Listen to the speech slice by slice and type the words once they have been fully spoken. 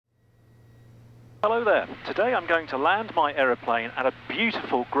Hello there. Today I'm going to land my aeroplane at a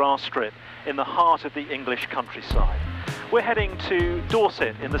beautiful grass strip in the heart of the English countryside. We're heading to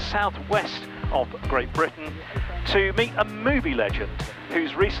Dorset in the southwest of Great Britain to meet a movie legend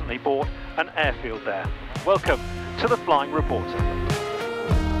who's recently bought an airfield there. Welcome to The Flying Reporter.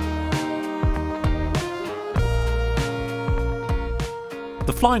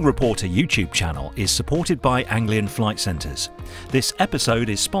 The Flying Reporter YouTube channel is supported by Anglian Flight Centres. This episode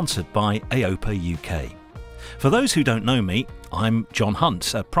is sponsored by AOPA UK. For those who don't know me, I'm John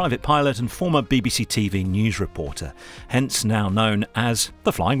Hunt, a private pilot and former BBC TV news reporter, hence now known as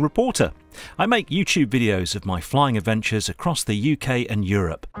The Flying Reporter. I make YouTube videos of my flying adventures across the UK and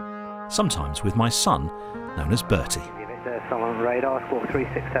Europe, sometimes with my son, known as Bertie. Solon radar, squawk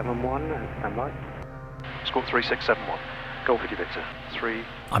 3671, stand by. Squawk 3671. Golf Victor 3.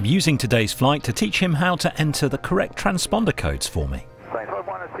 I'm using today's flight to teach him how to enter the correct transponder codes for me.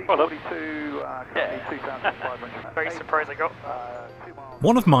 Very surprised I got.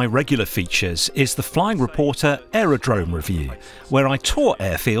 One of my regular features is the Flying Reporter Aerodrome Review, where I tour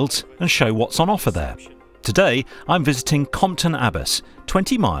airfields and show what's on offer there. Today I'm visiting Compton Abbas,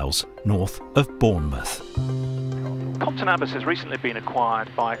 20 miles north of Bournemouth. Compton Abbas has recently been acquired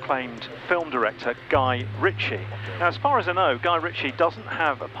by acclaimed film director Guy Ritchie. Now, as far as I know, Guy Ritchie doesn't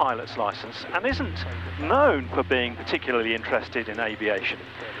have a pilot's licence and isn't known for being particularly interested in aviation.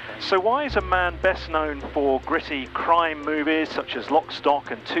 So why is a man best known for gritty crime movies such as Lock,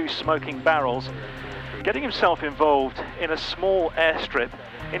 Stock and Two Smoking Barrels getting himself involved in a small airstrip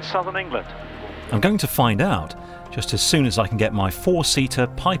in southern England? I'm going to find out just as soon as I can get my four-seater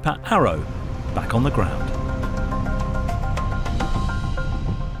Piper Arrow back on the ground.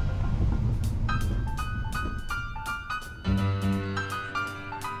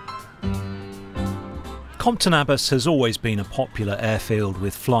 Compton Abbas has always been a popular airfield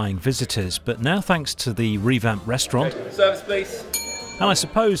with flying visitors, but now thanks to the revamped restaurant service please, and I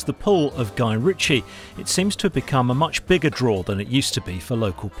suppose the pull of Guy Ritchie, it seems to have become a much bigger draw than it used to be for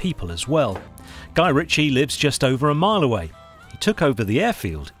local people as well. Guy Ritchie lives just over a mile away. He took over the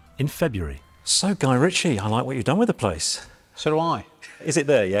airfield in February. So Guy Ritchie, I like what you've done with the place. So do I. Is it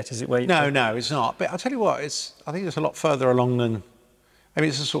there yet? Is it where you... No, it's not. But I'll tell you what, I think it's a lot further along than... I mean,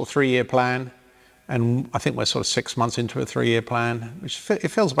 it's a sort of 3-year plan. And I think we're sort of 6 months into a 3-year plan, which it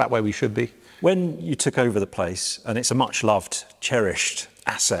feels about where we should be. When you took over the place, and it's a much loved, cherished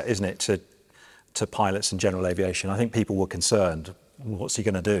asset, isn't it, to pilots and general aviation, I think people were concerned. What's he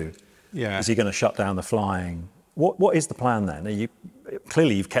going to do? Yeah. Is he going to shut down the flying? What is the plan then?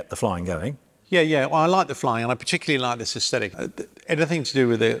 Clearly you've kept the flying going. Yeah. Well, I like the flying, and I particularly like this aesthetic. Anything to do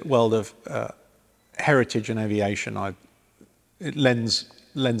with the world of heritage and aviation, it lends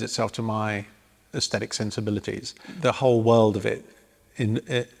itself to my aesthetic sensibilities. The whole world of it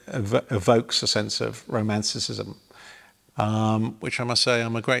evokes a sense of romanticism, which I must say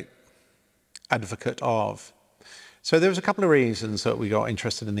I'm a great advocate of. So there was a couple of reasons that we got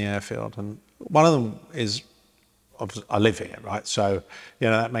interested in the airfield, and one of them is I live here, right? So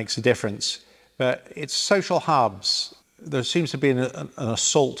that makes a difference. But it's social hubs. There seems to be an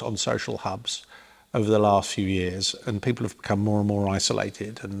assault on social hubs over the last few years, and people have become more and more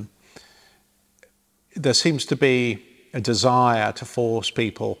isolated, and there seems to be a desire to force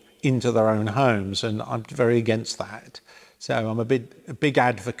people into their own homes, and I'm very against that. So I'm a big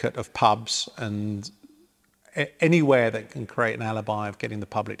advocate of pubs and anywhere that can create an alibi of getting the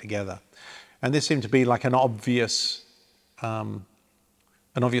public together. And this seemed to be like an obvious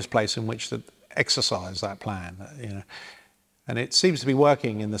place in which to exercise that plan. And it seems to be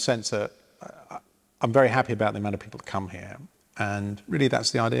working in the sense that I'm very happy about the amount of people that come here. And really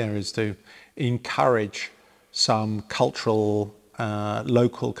that's the idea, is to encourage some cultural,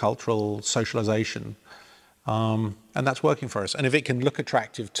 local cultural socialisation. And that's working for us. And if it can look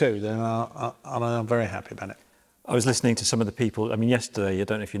attractive too, then I'm very happy about it. I was listening to some of the people, I mean, yesterday, I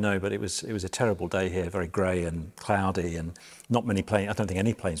don't know if you know, but it was a terrible day here, very grey and cloudy, and not many planes, I don't think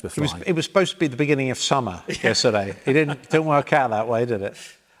any planes were flying. It was supposed to be the beginning of summer yesterday. It didn't work out that way, did it?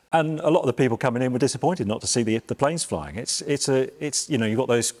 And a lot of the people coming in were disappointed not to see the planes flying. It's you've got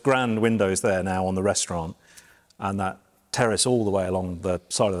those grand windows there now on the restaurant, and that terrace all the way along the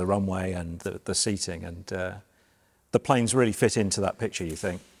side of the runway, and the seating, and the planes really fit into that picture, you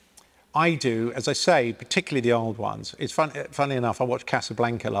think? I do, as I say, particularly the old ones. It's funny enough, I watched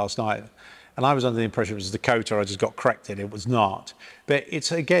Casablanca last night, and I was under the impression it was Dakota. I just got corrected, it was not. But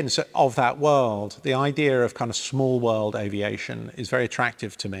it's, again, of that world. The idea of kind of small world aviation is very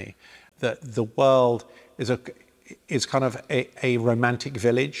attractive to me. That the world is kind of a romantic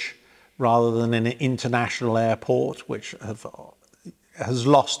village rather than an international airport, which has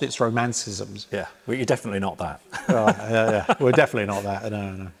lost its romanticisms. Yeah, well, you're definitely not that. Yeah, we're definitely not that.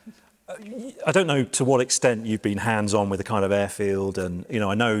 No. I don't know to what extent you've been hands-on with the kind of airfield, and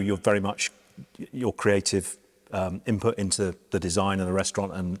I know you're very much your creative input into the design of the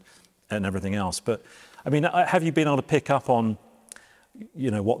restaurant and everything else. But I mean, have you been able to pick up on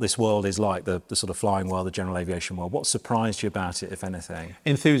what this world is like, the sort of flying world, the general aviation world? What surprised you about it, if anything?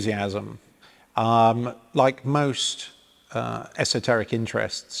 Enthusiasm. Like most esoteric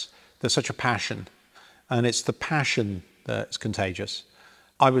interests, there's such a passion, and it's the passion that's contagious.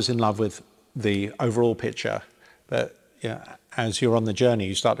 I was in love with the overall picture, but as you're on the journey,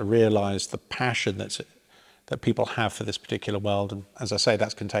 you start to realise the passion that people have for this particular world, and as I say,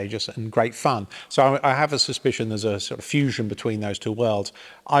 that's contagious and great fun. So I have a suspicion there's a sort of fusion between those two worlds.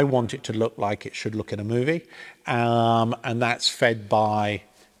 I want it to look like it should look in a movie, and that's fed by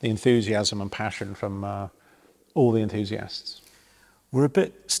the enthusiasm and passion from all the enthusiasts. We're a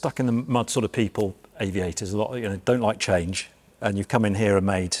bit stuck in the mud sort of people, aviators. A lot, don't like change. And you've come in here and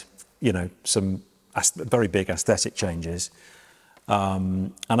made, some very big aesthetic changes.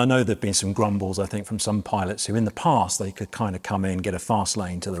 And I know there've been some grumbles, I think, from some pilots who in the past, they could kind of come in, get a fast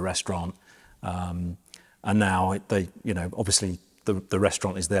lane to the restaurant. And now obviously the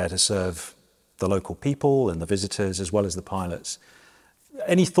restaurant is there to serve the local people and the visitors as well as the pilots.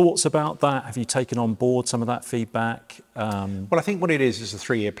 Any thoughts about that? Have you taken on board some of that feedback? Well, I think what it is a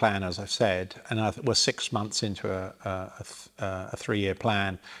 3-year plan, as I've said, and we're 6 months into a 3-year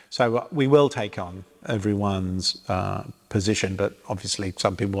plan. So we will take on everyone's position, but obviously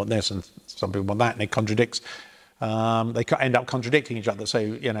some people want this and some people want that, and it contradicts. They end up contradicting each other.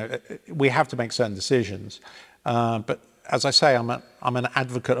 So we have to make certain decisions. But as I say, I'm an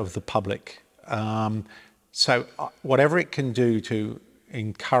advocate of the public. So whatever it can do to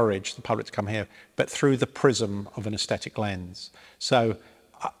encourage the public to come here, but through the prism of an aesthetic lens. So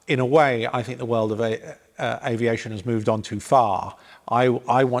in a way, I think the world of aviation has moved on too far. I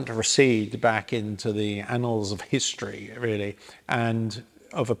want to recede back into the annals of history, really, and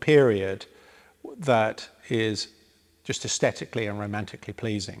of a period that is just aesthetically and romantically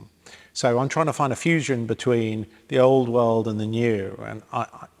pleasing. So I'm trying to find a fusion between the old world and the new, and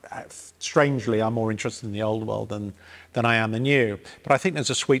strangely, I'm more interested in the old world than I am the new. But I think there's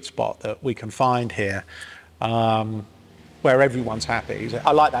a sweet spot that we can find here where everyone's happy.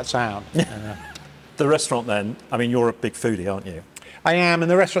 I like that sound. The restaurant then, I mean, you're a big foodie, aren't you? I am, and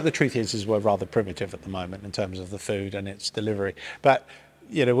the restaurant, the truth is we're rather primitive at the moment in terms of the food and its delivery. But,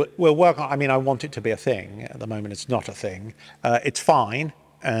 we'll work on, I want it to be a thing. At the moment, it's not a thing. It's fine,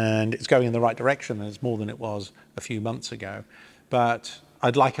 and it's going in the right direction, and it's more than it was a few months ago. But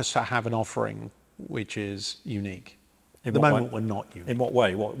I'd like us to have an offering which is unique. At the moment, we're not unique. In what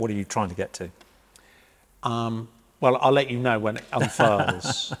way? What are you trying to get to? Well, I'll let you know when it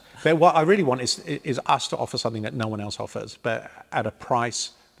unfurls. But what I really want is us to offer something that no one else offers, but at a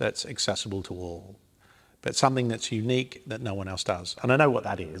price that's accessible to all. But something that's unique that no one else does. And I know what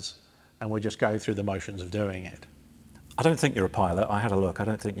that is, and we're just going through the motions of doing it. I don't think you're a pilot. I had a look. I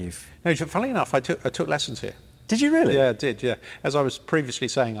don't think you've... No, funnily enough, I took lessons here. Did you really? Yeah, I did, yeah. As I was previously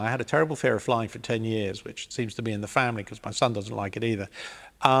saying, I had a terrible fear of flying for 10 years, which seems to be in the family because my son doesn't like it either.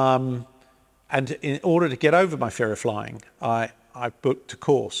 And in order to get over my fear of flying, I booked a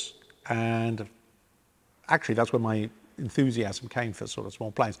course. And actually, that's where my enthusiasm came for sort of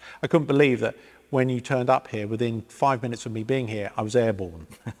small planes. I couldn't believe that when you turned up here, within 5 minutes of me being here, I was airborne.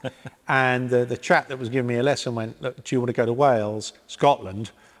 And the chap that was giving me a lesson went, look, do you want to go to Wales,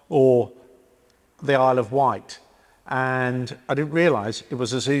 Scotland, or the Isle of Wight? And I didn't realise it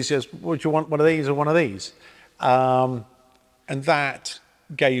was as easy as, well, do you want one of these or one of these? And that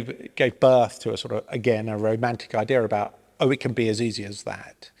gave birth to a sort of, again, a romantic idea about, oh, it can be as easy as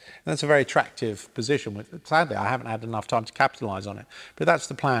that. And that's a very attractive position. Sadly, I haven't had enough time to capitalise on it. But that's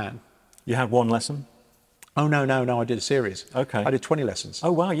the plan. You had one lesson? Oh, no, I did a series. Okay. I did 20 lessons.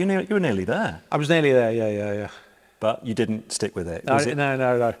 Oh, wow, you were nearly there. I was nearly there, yeah. But you didn't stick with it?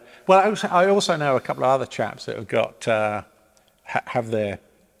 No. Well, I also know a couple of other chaps that have got, have their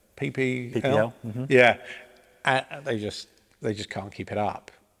PPL. Mm-hmm. Yeah. And they just can't keep it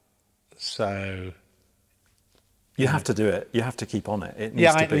up. So... You have to do it. You have to keep on it. It needs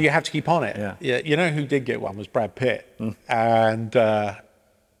yeah, to be. You have to keep on it. Yeah. You know who did get one was Brad Pitt. And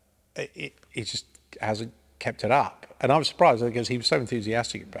he just hasn't kept it up. And I was surprised because he was so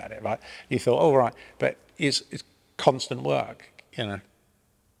enthusiastic about it, right? You thought, oh, right. But it's constant work,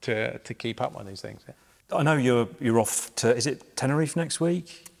 to keep up on these things. Yeah. I know you're off to, is it Tenerife next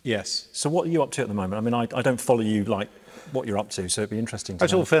week? Yes. So what are you up to at the moment? I mean, I don't follow you like what you're up to, so it'd be interesting to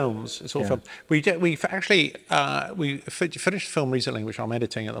It's know. all films. It's all films. We've actually we finished a film recently, which I'm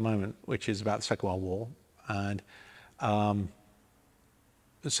editing at the moment, which is about the Second World War, and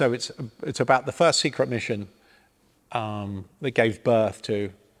so it's about the first secret mission that gave birth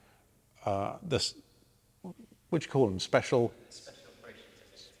to this. What do you call them? Special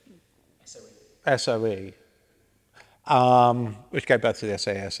SOE. Which gave birth to the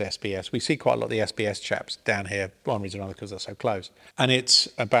SAS, SBS. We see quite a lot of the SBS chaps down here, one reason or another, because they're so close. And it's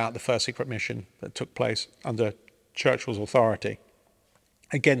about the first secret mission that took place under Churchill's authority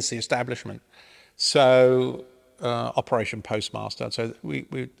against the establishment. So, Operation Postmaster. So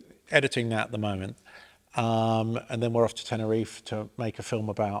we're editing that at the moment. And then we're off to Tenerife to make a film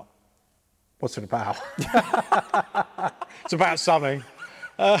about, what's it about? It's about something.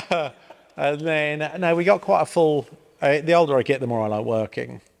 And then, no, we got quite a full, the older I get, the more I like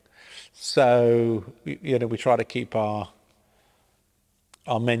working. So, you know, we try to keep our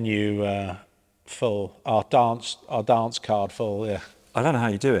menu full, our dance card full, yeah. I don't know how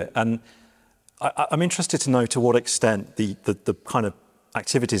you do it. And I'm interested to know to what extent the kind of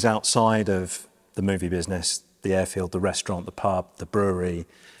activities outside of the movie business, the airfield, the restaurant, the pub, the brewery,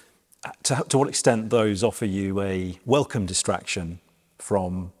 to what extent those offer you a welcome distraction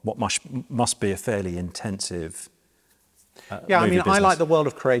from what must be a fairly intensive yeah, I mean, business. I like the world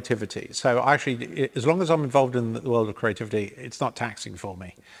of creativity. So actually, as long as I'm involved in the world of creativity, it's not taxing for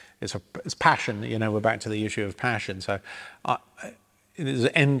me. It's passion, you know, we're back to the issue of passion. So there's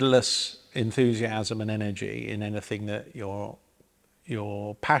endless enthusiasm and energy in anything that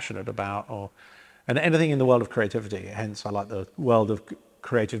you're passionate about, and anything in the world of creativity. Hence, I like the world of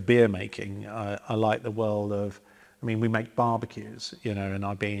creative beer making. I like the world of, I mean, we make barbecues, you know, and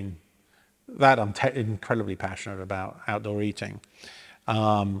I'm incredibly passionate about outdoor eating.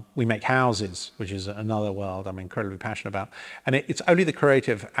 We make houses, which is another world I'm incredibly passionate about. And it's only the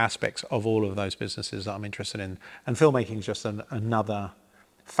creative aspects of all of those businesses that I'm interested in. And filmmaking is just another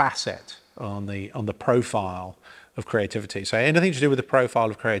facet on the profile of creativity. So anything to do with the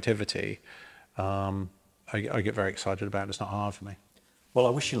profile of creativity, I get very excited about. It's not hard for me. Well, I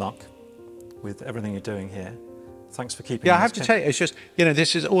wish you luck with everything you're doing here. Thanks for keeping. Yeah, I have to tell you, it's just, you know,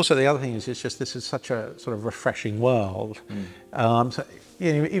 this is also the other thing is it's just this is such a sort of refreshing world. So,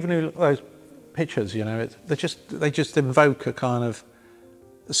 you know, even those pictures, you know, they just invoke a kind of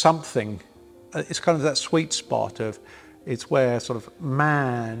something. It's kind of that sweet spot of, it's where sort of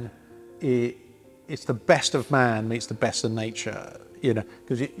man, it's the best of man meets the best of nature. You know,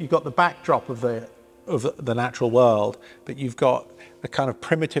 because you've got the backdrop of the natural world, but you've got a kind of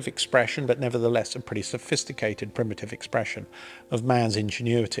primitive expression, but nevertheless a pretty sophisticated primitive expression of man's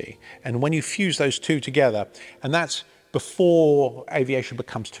ingenuity. And when you fuse those two together, and that's before aviation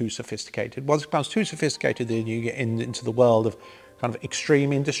becomes too sophisticated. Once it becomes too sophisticated, then you get into the world of kind of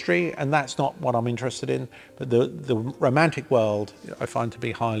extreme industry, and that's not what I'm interested in. But the romantic world I find to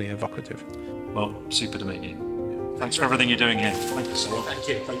be highly evocative. Well, super to meet you. Thanks for everything you're doing here. Thank you so much. Thank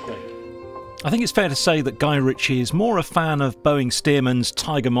you. Thank you. I think it's fair to say that Guy Ritchie is more a fan of Boeing Stearmans,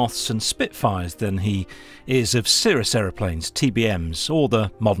 Tiger Moths and Spitfires than he is of Cirrus aeroplanes, TBMs or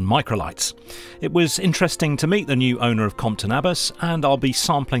the modern microlights. It was interesting to meet the new owner of Compton Abbas, and I'll be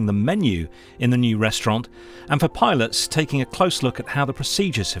sampling the menu in the new restaurant, and for pilots taking a close look at how the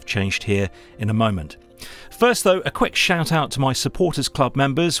procedures have changed here in a moment. First though, a quick shout out to my Supporters Club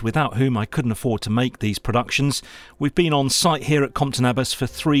members, without whom I couldn't afford to make these productions. We've been on site here at Compton Abbas for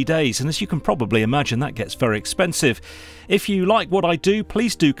 3 days, and as you can probably imagine, that gets very expensive. If you like what I do,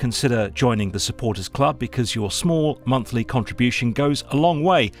 please do consider joining the Supporters Club, because your small monthly contribution goes a long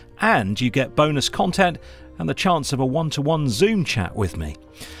way, and you get bonus content and the chance of a one-to-one Zoom chat with me.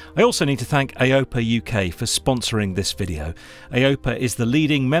 I also need to thank AOPA UK for sponsoring this video. AOPA is the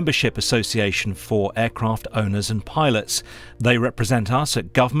leading membership association for aircraft owners and pilots. They represent us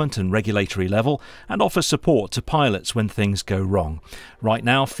at government and regulatory level and offer support to pilots when things go wrong. Right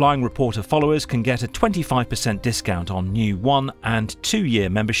now, Flying Reporter followers can get a 25% discount on new 1- and 2-year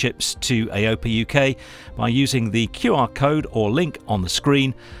memberships to AOPA UK by using the QR code or link on the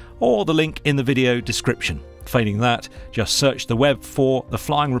screen, or the link in the video description. Failing that, just search the web for the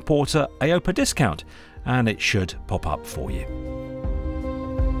Flying Reporter AOPA discount and it should pop up for you.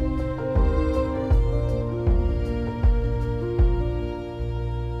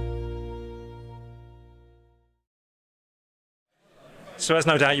 So as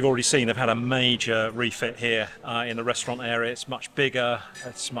no doubt you've already seen, they've had a major refit here in the restaurant area. It's much bigger,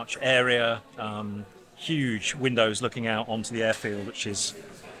 it's much airier, huge windows looking out onto the airfield, which is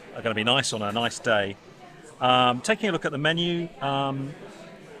going to be nice on a nice day. Taking a look at the menu,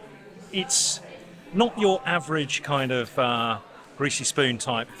 it's not your average kind of greasy spoon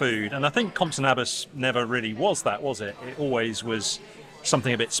type food. And I think Compton Abbas never really was that, was it? It always was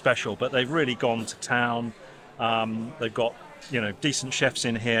something a bit special, but they've really gone to town. They've got, decent chefs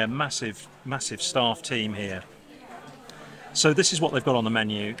in here, massive staff team here. So this is what they've got on the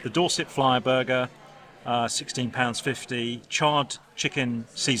menu. The Dorset Flyer Burger, £16.50. Charred chicken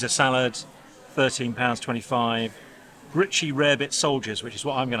Caesar salad, £13.25. Ritchie rarebit soldiers, which is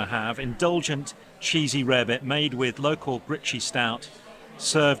what I'm going to have. Indulgent cheesy rarebit made with local Ritchie stout,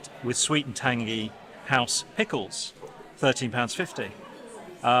 served with sweet and tangy house pickles, £13.50.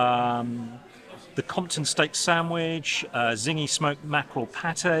 The Compton steak sandwich, zingy smoked mackerel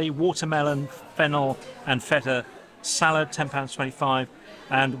pate, watermelon, fennel and feta salad, £10.25,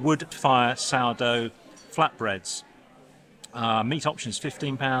 and wood fire sourdough flatbreads. Meat options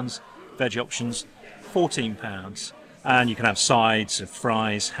 £15, veg options £14, and you can have sides of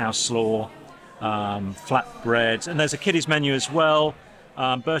fries, house slaw, flatbread, and there's a kiddies menu as well.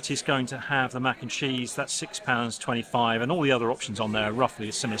 Bertie's going to have the mac and cheese, that's £6.25, and all the other options on there are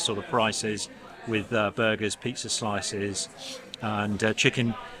roughly similar sort of prices, with burgers, pizza slices, and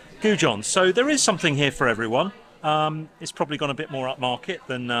chicken goujons. So there is something here for everyone. It's probably gone a bit more upmarket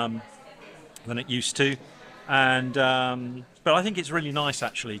than it used to, and but I think it's really nice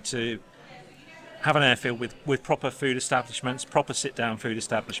actually to have an airfield with proper food establishments, proper sit-down food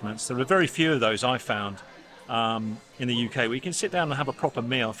establishments. There are very few of those I found in the UK where you can sit down and have a proper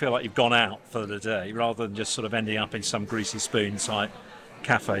meal, feel like you've gone out for the day, rather than just sort of ending up in some greasy spoon type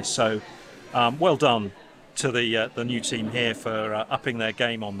cafe. So well done to the new team here for upping their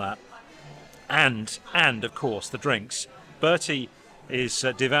game on that. And of course the drinks. Bertie is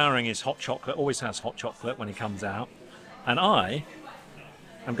devouring his hot chocolate, always has hot chocolate when he comes out, and I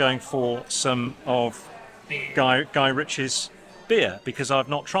am going for some of Guy Ritchie's beer because I've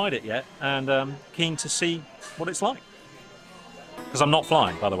not tried it yet, and keen to see what it's like. Because I'm not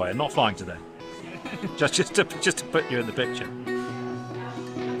flying, by the way. I'm not flying today. just to put you in the picture.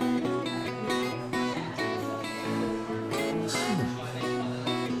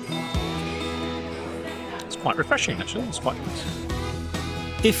 It's quite refreshing, actually. It's quite nice.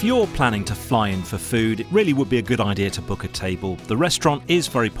 If you're planning to fly in for food, it really would be a good idea to book a table. The restaurant is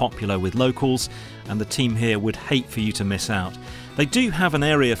very popular with locals, and the team here would hate for you to miss out. They do have an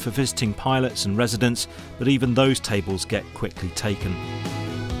area for visiting pilots and residents, but even those tables get quickly taken.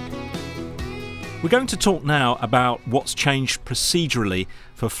 We're going to talk now about what's changed procedurally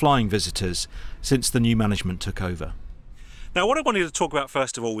for flying visitors since the new management took over. Now, what I wanted to talk about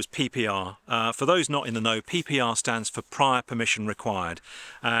first of all was PPR. For those not in the know, PPR stands for prior permission required,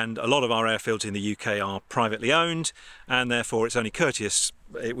 and a lot of our airfields in the UK are privately owned, and therefore it's only courteous,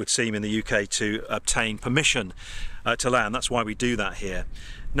 it would seem, in the UK to obtain permission to land. That's why we do that here.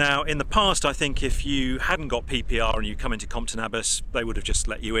 Now, in the past, I think if you hadn't got PPR and you come into Compton Abbas, they would have just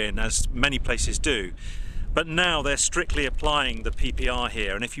let you in, as many places do. But now they're strictly applying the PPR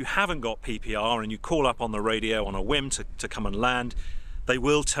here, and if you haven't got PPR and you call up on the radio on a whim to come and land, they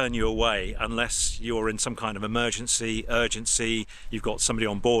will turn you away unless you're in some kind of emergency, urgency, you've got somebody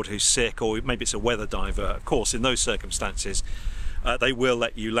on board who's sick, or maybe it's a weather diver. Of course, in those circumstances, they will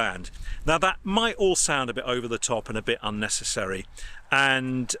let you land. Now, that might all sound a bit over the top and a bit unnecessary,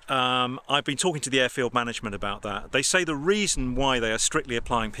 and I've been talking to the airfield management about that. They say the reason why they are strictly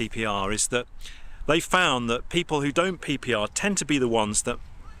applying PPR is that they found that people who don't PPR tend to be the ones that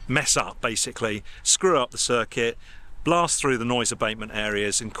mess up, basically, screw up the circuit, blast through the noise abatement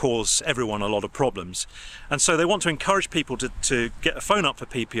areas and cause everyone a lot of problems. And so they want to encourage people to get a phone up for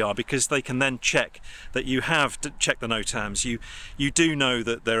PPR, because they can then check that you have checked the NOTAMs, you do know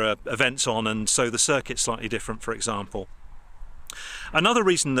that there are events on, and so the circuit's slightly different, for example. Another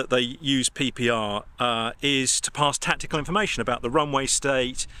reason that they use PPR is to pass tactical information about the runway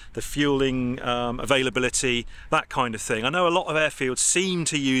state, the fueling availability, that kind of thing. I know a lot of airfields seem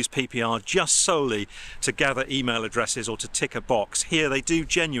to use PPR just solely to gather email addresses or to tick a box. Here they do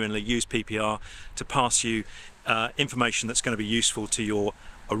genuinely use PPR to pass you information that's going to be useful to your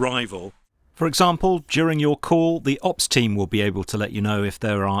arrival. For example, during your call, the ops team will be able to let you know if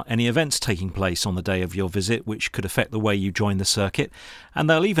there are any events taking place on the day of your visit which could affect the way you join the circuit, and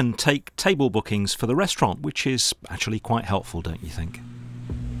they'll even take table bookings for the restaurant, which is actually quite helpful, don't you think?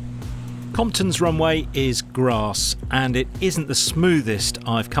 Compton's runway is grass, and it isn't the smoothest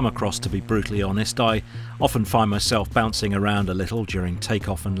I've come across, to be brutally honest. I often find myself bouncing around a little during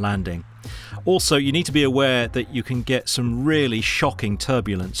takeoff and landing. Also, you need to be aware that you can get some really shocking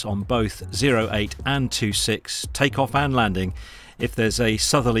turbulence on both 08 and 26, takeoff and landing, if there's a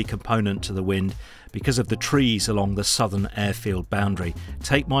southerly component to the wind because of the trees along the southern airfield boundary.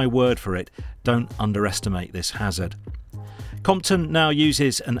 Take my word for it, don't underestimate this hazard. Compton now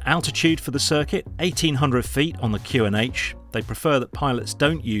uses an altitude for the circuit, 1800 feet on the QNH. They prefer that pilots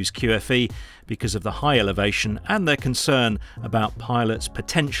don't use QFE because of the high elevation and their concern about pilots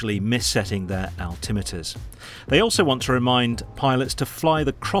potentially missetting their altimeters. They also want to remind pilots to fly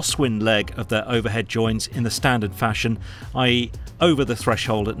the crosswind leg of their overhead joins in the standard fashion, i.e. over the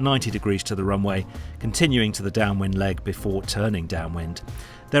threshold at 90 degrees to the runway, continuing to the downwind leg before turning downwind.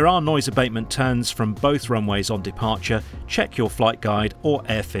 There are noise abatement turns from both runways on departure. Check your flight guide or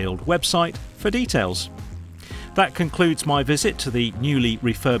airfield website for details. That concludes my visit to the newly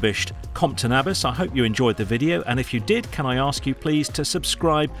refurbished Compton Abbas. I hope you enjoyed the video, and if you did, can I ask you please to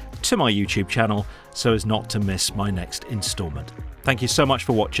subscribe to my YouTube channel so as not to miss my next instalment. Thank you so much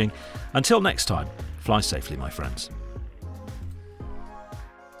for watching. Until next time, fly safely, my friends.